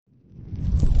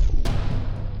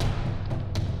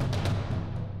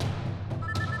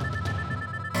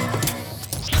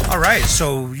All right,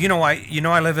 so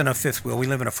I live in a fifth wheel. We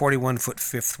live in a 41-foot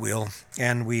fifth wheel,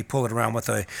 and we pull it around with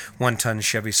a 1-ton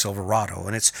Chevy Silverado,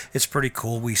 and it's pretty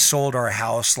cool. We sold our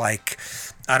house like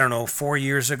I don't know 4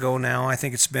 years ago now. I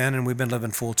think it's been, and we've been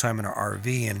living full time in our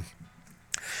RV. And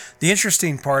the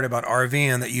interesting part about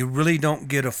RVing that you really don't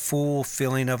get a full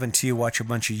feeling of until you watch a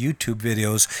bunch of YouTube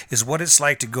videos is what it's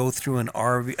like to go through an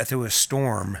RV through a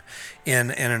storm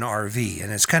in an RV.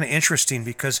 And it's kind of interesting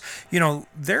because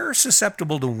they're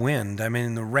susceptible to wind. I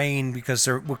mean, the rain because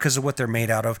of what they're made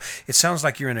out of. It sounds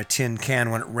like you're in a tin can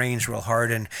when it rains real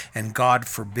hard, and God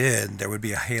forbid there would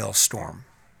be a hailstorm.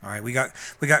 All right, we got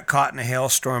caught in a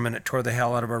hailstorm and it tore the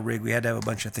hell out of our rig. We had to have a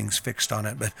bunch of things fixed on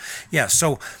it, but yeah.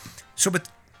 But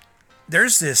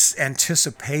there's this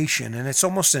anticipation, and it's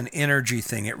almost an energy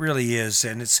thing. It really is,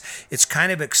 and it's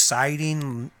kind of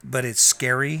exciting, but it's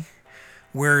scary.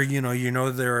 Where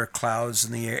there are clouds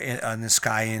in the air, on the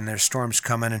sky, and there's storms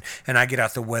coming, and I get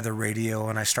out the weather radio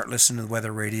and I start listening to the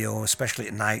weather radio, especially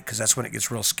at night, because that's when it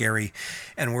gets real scary,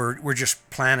 and we're just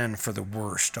planning for the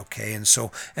worst, okay? And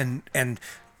so and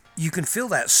you can feel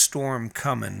that storm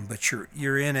coming, but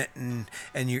you're in it, and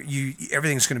you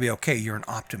everything's going to be okay. You're an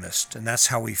optimist, and that's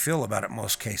how we feel about it in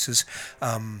most cases.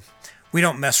 We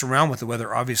don't mess around with the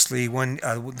weather. Obviously,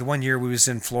 the one year we was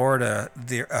in Florida,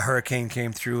 a hurricane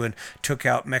came through and took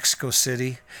out Mexico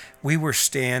City. We were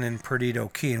staying in Perdido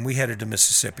Key, and we headed to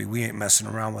Mississippi. We ain't messing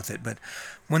around with it. But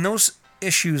when those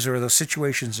issues or those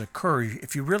situations occur,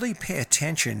 if you really pay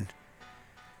attention,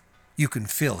 you can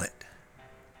feel it.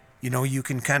 You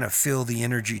can kind of feel the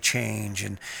energy change,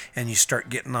 and you start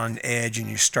getting on edge, and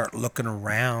you start looking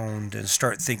around and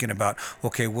start thinking about,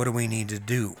 okay, what do we need to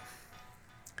do?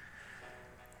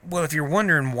 Well, if you're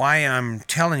wondering why I'm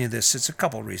telling you this, it's a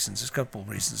couple reasons.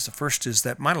 The first is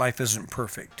that my life isn't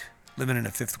perfect. Living in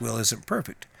a fifth wheel isn't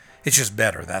perfect. It's just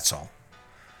better, that's all.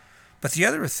 But the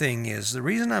other thing is, the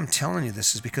reason I'm telling you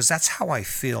this is because that's how I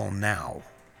feel now.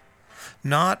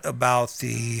 Not about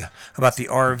the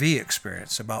RV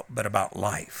experience, but about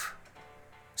life.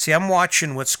 See, I'm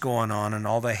watching what's going on and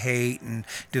all the hate and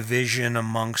division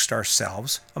amongst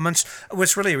ourselves. Amongst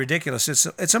what's really ridiculous,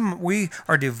 we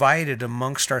are divided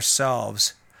amongst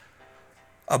ourselves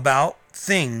about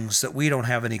things that we don't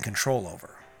have any control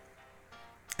over.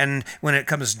 And when it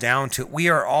comes down to it, we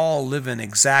are all living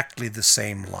exactly the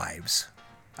same lives.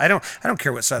 I don't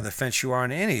care what side of the fence you are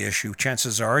on any issue.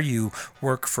 Chances are you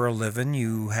work for a living,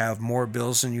 you have more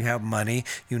bills than you have money,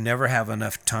 you never have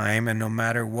enough time, and no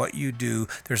matter what you do,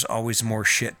 there's always more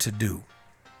shit to do.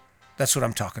 That's what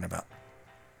I'm talking about.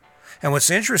 And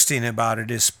what's interesting about it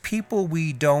is people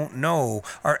we don't know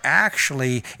are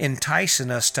actually enticing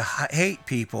us to hate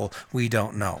people we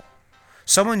don't know.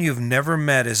 Someone you've never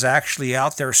met is actually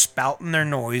out there spouting their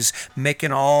noise,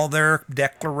 making all their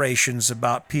declarations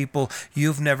about people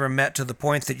you've never met, to the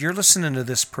point that you're listening to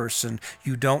this person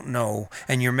you don't know,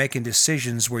 and you're making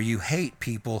decisions where you hate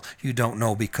people you don't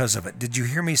know because of it. Did you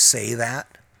hear me say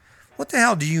that? What the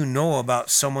hell do you know about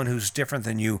someone who's different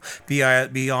than you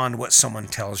beyond what someone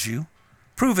tells you?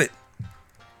 Prove it.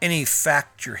 Any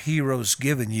fact your hero's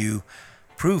given you,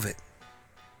 prove it.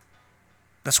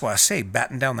 That's why I say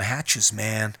batten down the hatches,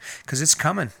 man, because it's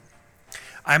coming.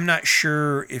 I'm not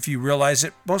sure if you realize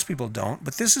it. Most people don't,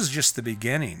 but this is just the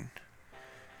beginning.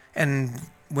 And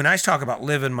when I talk about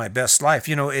living my best life,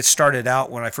 it started out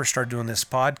when I first started doing this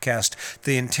podcast.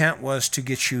 The intent was to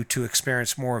get you to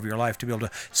experience more of your life, to be able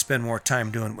to spend more time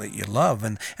doing what you love.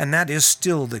 And that is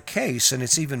still the case. And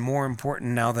it's even more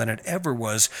important now than it ever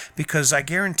was, because I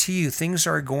guarantee you things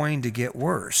are going to get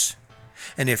worse.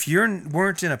 And if you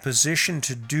weren't in a position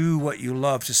to do what you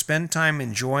love, to spend time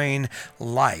enjoying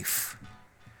life,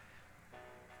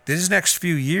 these next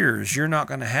few years, you're not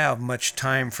going to have much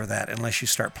time for that unless you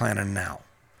start planning now.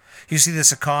 You see,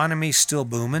 this economy's still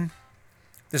booming.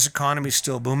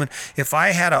 If I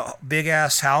had a big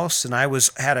ass house and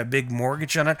had a big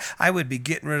mortgage on it, I would be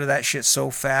getting rid of that shit so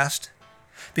fast.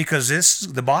 Because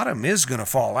the bottom is going to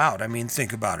fall out. I mean,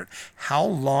 think about it. How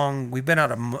long we've been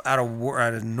at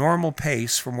a normal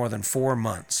pace for more than 4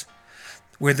 months.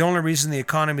 Where the only reason the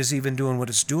economy is even doing what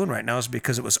it's doing right now is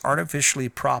because it was artificially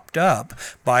propped up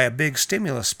by a big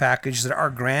stimulus package that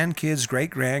our grandkids,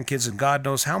 great-grandkids, and God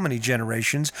knows how many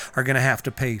generations are going to have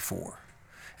to pay for.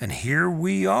 And here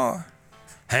we are,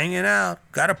 hanging out,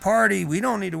 got a party. We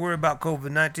don't need to worry about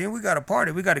COVID-19. We got a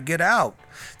party. We got to get out.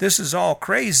 This is all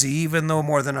crazy, even though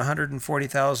more than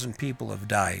 140,000 people have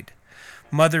died.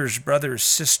 Mothers, brothers,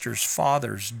 sisters,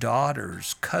 fathers,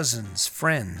 daughters, cousins,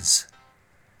 friends.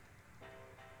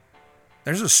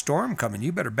 There's a storm coming.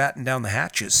 You better batten down the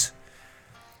hatches.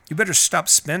 You better stop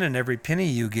spending every penny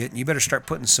you get, and you better start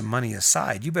putting some money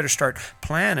aside. You better start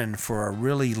planning for a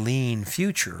really lean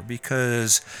future,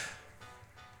 because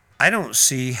I don't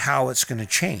see how it's going to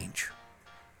change.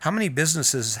 How many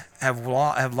businesses have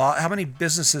how many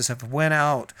businesses have went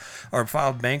out or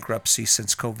filed bankruptcy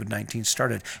since COVID-19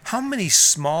 started? How many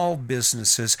small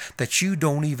businesses that you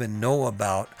don't even know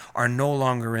about are no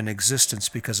longer in existence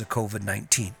because of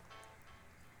COVID-19?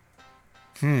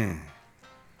 I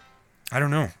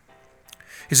don't know.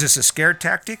 Is this a scare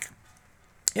tactic?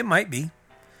 It might be.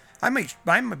 I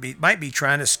might be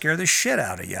trying to scare the shit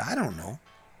out of you. I don't know.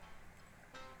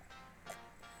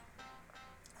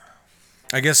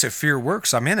 I guess if fear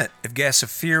works, I'm in it. If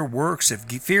fear works, if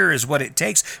fear is what it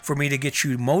takes for me to get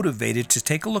you motivated to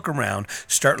take a look around,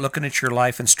 start looking at your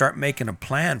life and start making a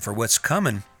plan for what's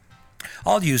coming,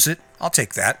 I'll use it. I'll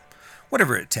take that.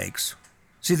 Whatever it takes.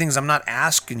 See, things, I'm not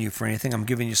asking you for anything. I'm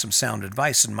giving you some sound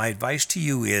advice. And my advice to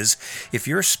you is, if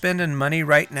you're spending money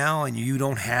right now and you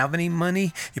don't have any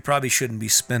money, you probably shouldn't be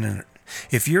spending it.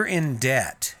 If you're in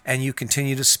debt and you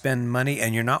continue to spend money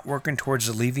and you're not working towards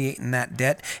alleviating that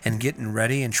debt and getting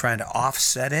ready and trying to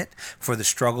offset it for the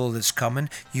struggle that's coming,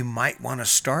 you might want to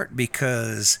start,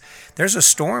 because there's a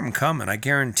storm coming, I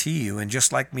guarantee you. And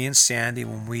just like me and Sandy,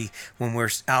 when we're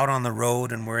out on the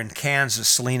road and we're in Kansas,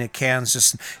 Salina,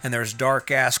 Kansas, and there's dark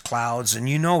ass clouds, and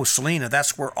Salina,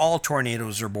 that's where all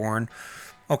tornadoes are born.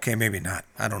 Okay, maybe not.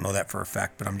 I don't know that for a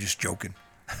fact, but I'm just joking.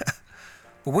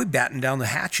 But we batten down the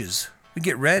hatches. We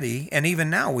get ready, and even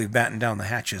now we've battened down the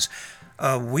hatches.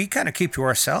 We kind of keep to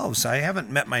ourselves. I haven't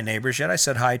met my neighbors yet. I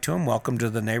said hi to them, welcome to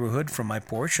the neighborhood from my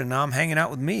porch, and now I'm hanging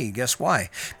out with me. Guess why?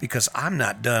 Because I'm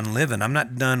not done living. I'm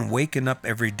not done waking up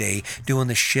every day doing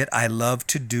the shit I love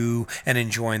to do and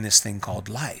enjoying this thing called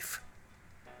life.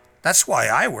 That's why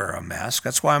I wear a mask.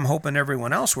 That's why I'm hoping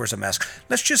everyone else wears a mask.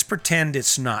 Let's just pretend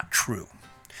it's not true.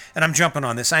 And I'm jumping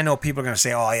on this. I know people are going to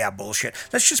say, oh, yeah, bullshit.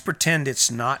 Let's just pretend it's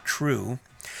not true.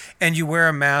 And you wear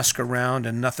a mask around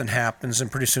and nothing happens,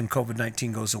 and pretty soon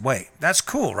COVID-19 goes away. That's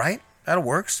cool, right? That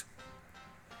works.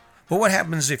 But what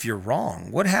happens if you're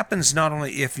wrong? What happens not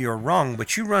only if you're wrong,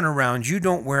 but you run around, you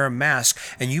don't wear a mask,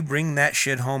 and you bring that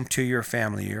shit home to your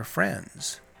family, your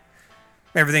friends?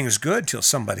 Everything's good till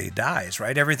somebody dies,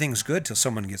 right? Everything's good till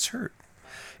someone gets hurt.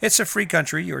 It's a free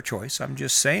country, your choice. I'm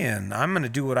just saying, I'm going to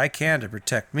do what I can to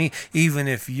protect me, even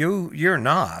if you're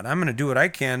not. I'm going to do what I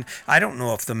can. I don't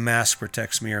know if the mask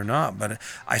protects me or not, but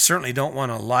I certainly don't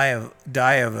want to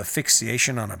die of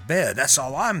asphyxiation on a bed. That's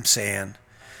all I'm saying.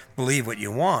 Believe what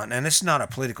you want, and it's not a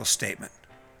political statement.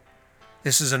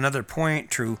 This is another point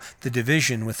to the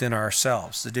division within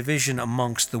ourselves, the division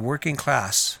amongst the working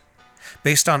class,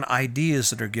 based on ideas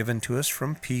that are given to us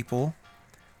from people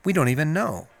we don't even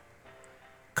know.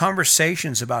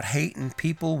 Conversations about hating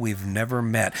people we've never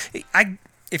met.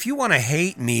 If you want to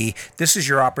hate me, this is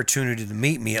your opportunity to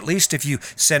meet me. At least if you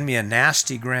send me a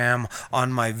nastygram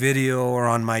on my video or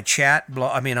on my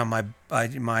on my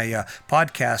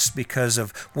podcast, because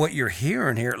of what you're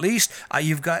hearing here. At least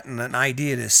you've gotten an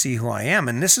idea to see who I am.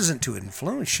 And this isn't to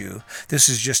influence you. This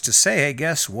is just to say, hey,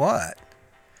 guess what?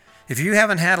 If you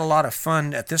haven't had a lot of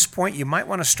fun at this point, you might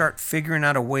want to start figuring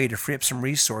out a way to free up some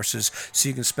resources so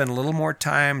you can spend a little more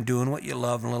time doing what you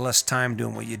love and a little less time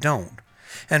doing what you don't.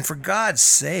 And for God's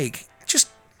sake, just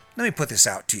let me put this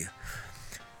out to you.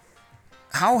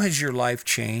 How has your life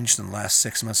changed in the last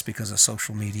 6 months because of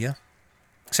social media?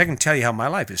 So I can tell you how my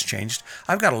life has changed.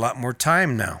 I've got a lot more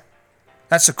time now.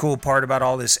 That's the cool part about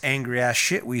all this angry ass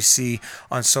shit we see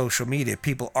on social media.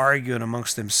 People arguing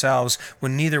amongst themselves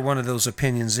when neither one of those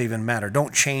opinions even matter.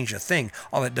 Don't change a thing.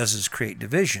 All it does is create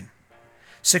division.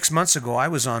 6 months ago, I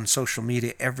was on social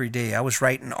media every day. I was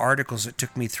writing articles that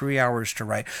took me 3 hours to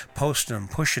write, posting them,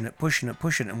 pushing it.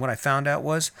 And what I found out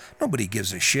was nobody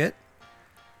gives a shit.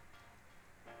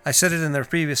 I said it in the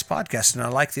previous podcast, and I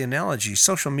like the analogy.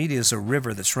 Social media is a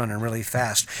river that's running really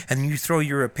fast, and you throw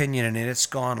your opinion in it, it's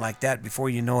gone like that. Before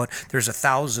you know it, there's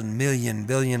 1,000 million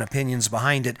billion opinions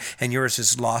behind it, and yours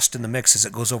is lost in the mix as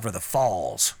it goes over the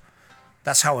falls.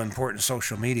 That's how important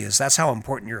social media is. That's how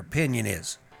important your opinion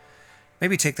is.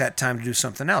 Maybe take that time to do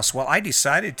something else. Well, I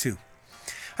decided to.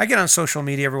 I get on social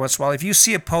media every once in a while. If you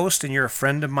see a post and you're a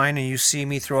friend of mine and you see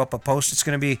me throw up a post, it's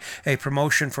going to be a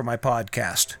promotion for my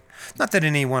podcast. Not that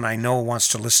anyone I know wants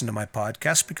to listen to my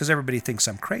podcast, because everybody thinks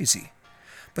I'm crazy.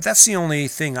 But that's the only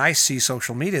thing I see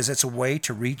social media is. It's a way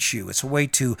to reach you. It's a way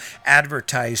to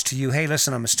advertise to you, hey,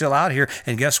 listen, I'm still out here,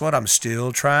 and guess what? I'm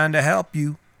still trying to help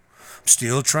you. I'm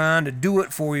still trying to do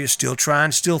it for you, still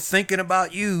thinking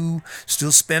about you,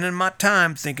 still spending my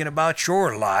time thinking about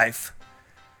your life.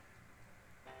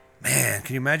 Man,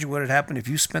 can you imagine what would happen if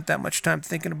you spent that much time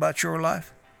thinking about your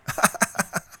life?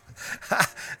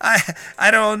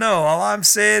 I don't know. All I'm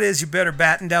saying is you better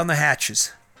batten down the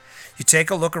hatches. You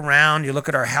take a look around, you look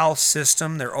at our health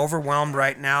system, they're overwhelmed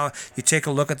right now. You take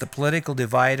a look at the political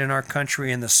divide in our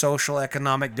country and the social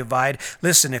economic divide.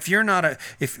 Listen, if you're not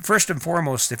if first and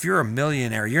foremost, if you're a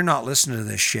millionaire, you're not listening to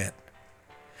this shit.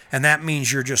 And that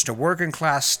means you're just a working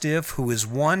class stiff who is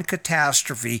one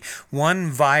catastrophe,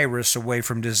 one virus away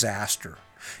from disaster.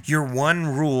 You're one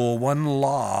rule, one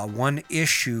law, one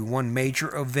issue, one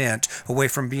major event away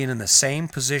from being in the same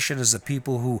position as the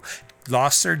people who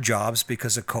lost their jobs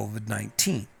because of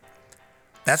COVID-19.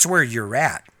 That's where you're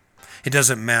at. It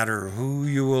doesn't matter who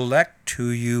you elect, who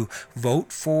you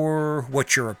vote for,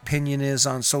 what your opinion is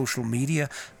on social media.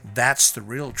 That's the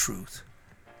real truth.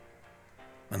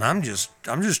 And I'm just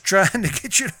trying to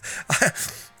get you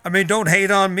I mean, don't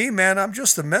hate on me, man. I'm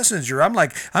just the messenger. I'm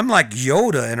like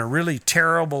Yoda in a really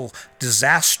terrible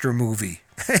disaster movie.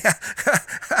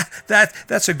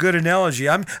 That's a good analogy.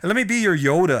 Let me be your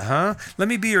Yoda, huh? Let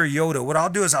me be your Yoda. What I'll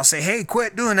do is I'll say, "Hey,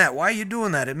 quit doing that. Why are you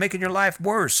doing that? It's making your life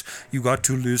worse. You got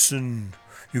to listen.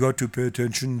 You got to pay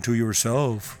attention to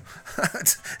yourself."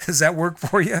 Does that work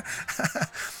for you?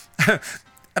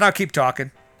 And I'll keep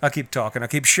talking. I'll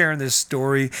keep sharing this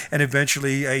story, and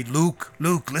eventually, hey, Luke,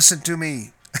 listen to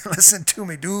me. Listen to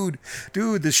me, dude.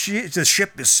 Dude, the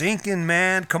ship is sinking,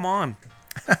 man. Come on.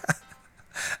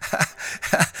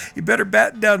 You better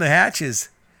batten down the hatches,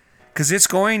 because it's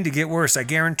going to get worse. I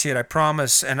guarantee it. I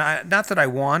promise. And not that I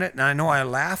want it, and I know I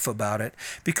laugh about it,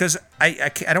 because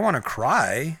I don't want to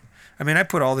cry. I mean, I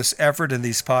put all this effort in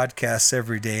these podcasts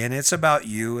every day, and it's about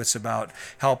you. It's about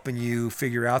helping you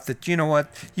figure out that, you know what,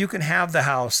 you can have the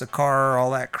house, the car,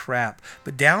 all that crap,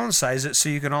 but downsize it so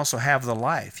you can also have the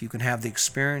life. You can have the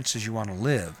experiences you want to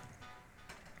live.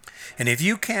 And if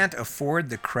you can't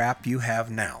afford the crap you have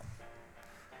now,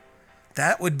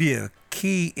 that would be a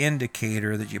key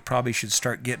indicator that you probably should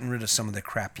start getting rid of some of the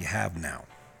crap you have now.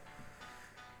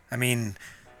 I mean,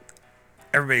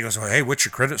 everybody goes, well, hey, what's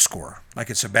your credit score? Like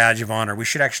it's a badge of honor. We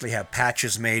should actually have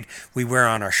patches made we wear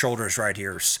on our shoulders right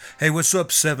here. Hey, what's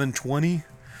up, 720?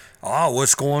 Oh,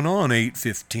 what's going on,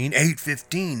 815?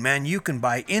 815, man, you can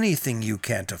buy anything you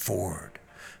can't afford.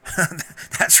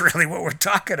 That's really what we're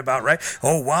talking about, right?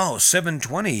 Oh, wow,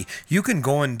 720. You can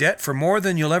go in debt for more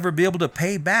than you'll ever be able to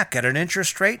pay back at an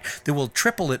interest rate that will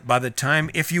triple it by the time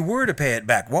if you were to pay it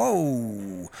back.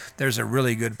 Whoa, there's a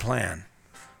really good plan.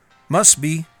 Must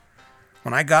be.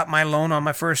 When I got my loan on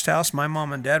my first house, my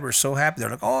mom and dad were so happy.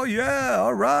 They're like, oh, yeah,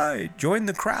 all right, join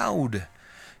the crowd.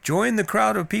 Join the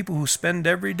crowd of people who spend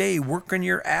every day working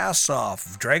your ass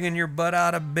off, dragging your butt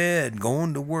out of bed,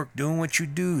 going to work, doing what you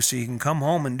do so you can come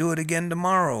home and do it again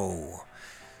tomorrow.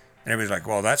 And everybody's like,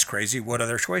 well, that's crazy. What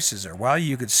other choices are? Well,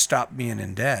 you could stop being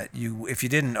in debt. If you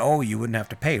didn't owe, you wouldn't have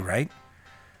to pay, right?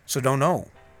 So don't owe.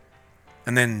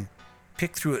 And then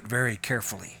pick through it very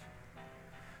carefully.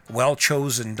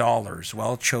 Well-chosen dollars,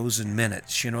 well-chosen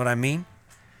minutes. You know what I mean?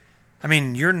 I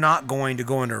mean, you're not going to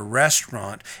go into a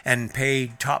restaurant and pay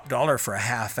top dollar for a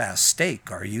half-assed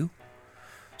steak, are you?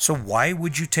 So why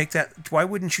wouldn't you take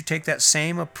that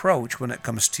same approach when it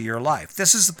comes to your life?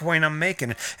 This is the point I'm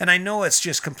making. And I know it's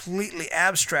just completely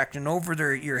abstract and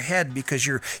over your head because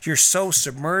you're so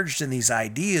submerged in these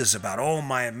ideas about, oh,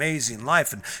 my amazing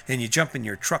life, and you jump in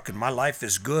your truck and my life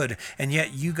is good, and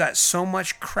yet you got so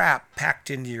much crap packed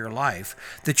into your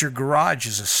life that your garage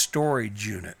is a storage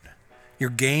unit. Your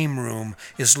game room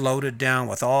is loaded down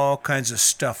with all kinds of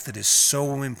stuff that is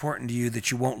so important to you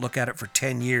that you won't look at it for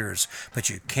 10 years, but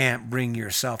you can't bring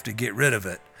yourself to get rid of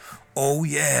it. Oh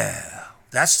yeah,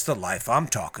 that's the life I'm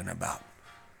talking about.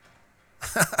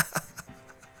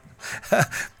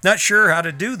 Not sure how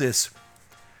to do this.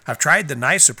 I've tried the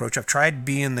nice approach. I've tried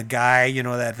being the guy,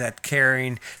 that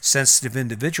caring, sensitive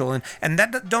individual. And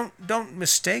that don't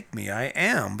mistake me. I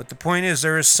am. But the point is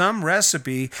there is some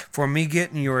recipe for me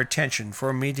getting your attention,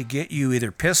 for me to get you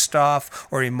either pissed off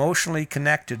or emotionally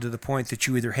connected to the point that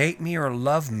you either hate me or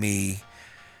love me,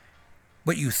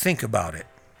 but you think about it.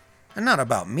 And not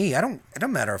about me. It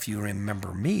don't matter if you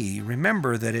remember me.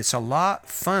 Remember that it's a lot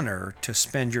funner to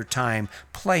spend your time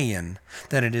playing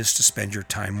than it is to spend your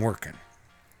time working.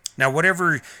 Now,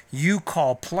 whatever you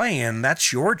call playing,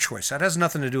 that's your choice. That has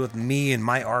nothing to do with me and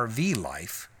my RV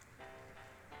life.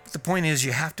 But the point is,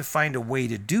 you have to find a way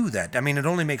to do that. I mean, it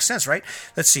only makes sense, right?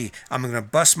 Let's see. I'm going to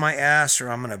bust my ass or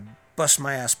I'm going to bust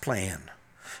my ass playing.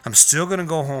 I'm still going to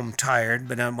go home tired,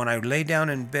 but when I lay down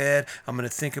in bed, I'm going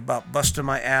to think about busting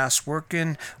my ass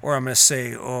working, or I'm going to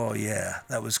say, oh, yeah,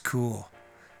 that was cool.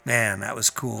 Man, that was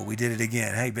cool. We did it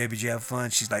again. Hey, baby, did you have fun?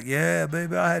 She's like, yeah,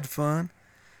 baby, I had fun.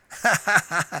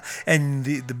 And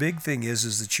the big thing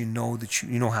is that you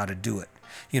know how to do it.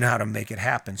 You know how to make it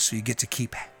happen. So you get to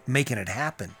keep making it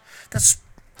happen. That's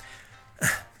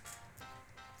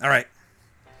all right.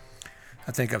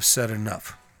 I think I've said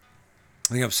enough.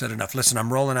 Listen,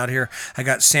 I'm rolling out here. I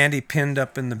got Sandy pinned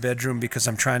up in the bedroom because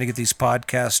I'm trying to get these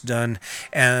podcasts done,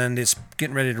 and it's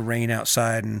getting ready to rain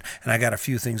outside, and I got a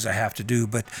few things I have to do.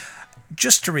 But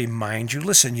just to remind you,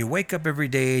 listen, you wake up every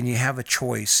day and you have a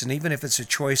choice. And even if it's a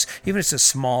choice, even if it's a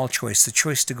small choice, the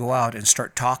choice to go out and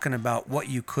start talking about what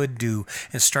you could do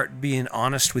and start being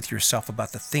honest with yourself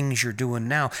about the things you're doing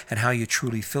now and how you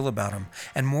truly feel about them.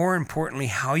 And more importantly,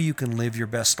 how you can live your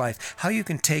best life, how you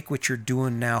can take what you're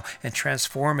doing now and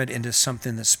transform it into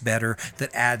something that's better,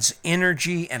 that adds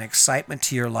energy and excitement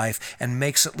to your life and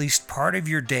makes at least part of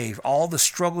your day, all the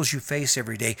struggles you face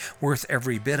every day, worth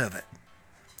every bit of it.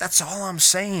 That's all I'm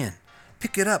saying.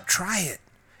 Pick it up. Try it.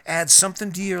 Add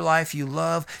something to your life you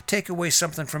love. Take away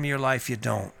something from your life you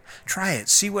don't. Try it.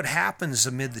 See what happens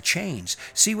amid the change.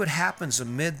 See what happens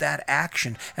amid that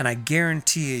action, and I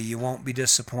guarantee you won't be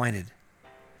disappointed.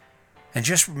 And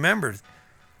just remember,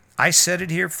 I said it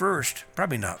here first.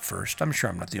 Probably not first. I'm sure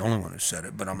I'm not the only one who said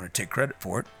it, but I'm going to take credit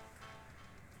for it.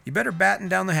 You better batten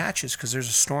down the hatches because there's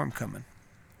a storm coming.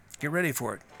 Get ready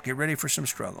for it. Get ready for some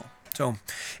struggle. So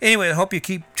anyway, I hope you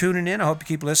keep tuning in. I hope you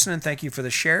keep listening. Thank you for the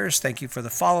shares. Thank you for the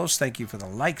follows. Thank you for the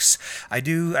likes.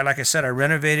 Like I said, I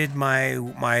renovated my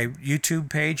YouTube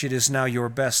page. It is now Your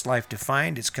Best Life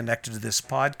Defined. It's connected to this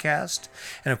podcast.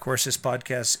 And of course, this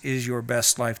podcast is Your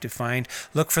Best Life Defined.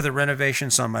 Look for the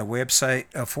renovations on my website.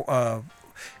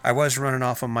 I was running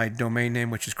off on my domain name,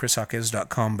 which is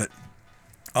chrishawkes.com, but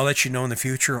I'll let you know in the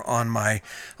future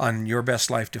on Your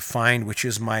Best Life Defined, which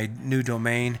is my new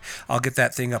domain. I'll get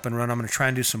that thing up and running. I'm going to try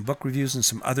and do some book reviews and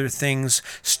some other things.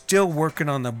 Still working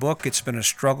on the book. It's been a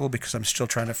struggle because I'm still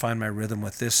trying to find my rhythm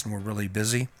with this, and we're really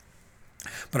busy.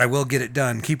 But I will get it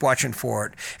done. Keep watching for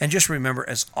it. And just remember,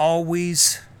 as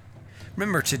always,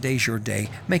 remember today's your day.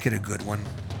 Make it a good one.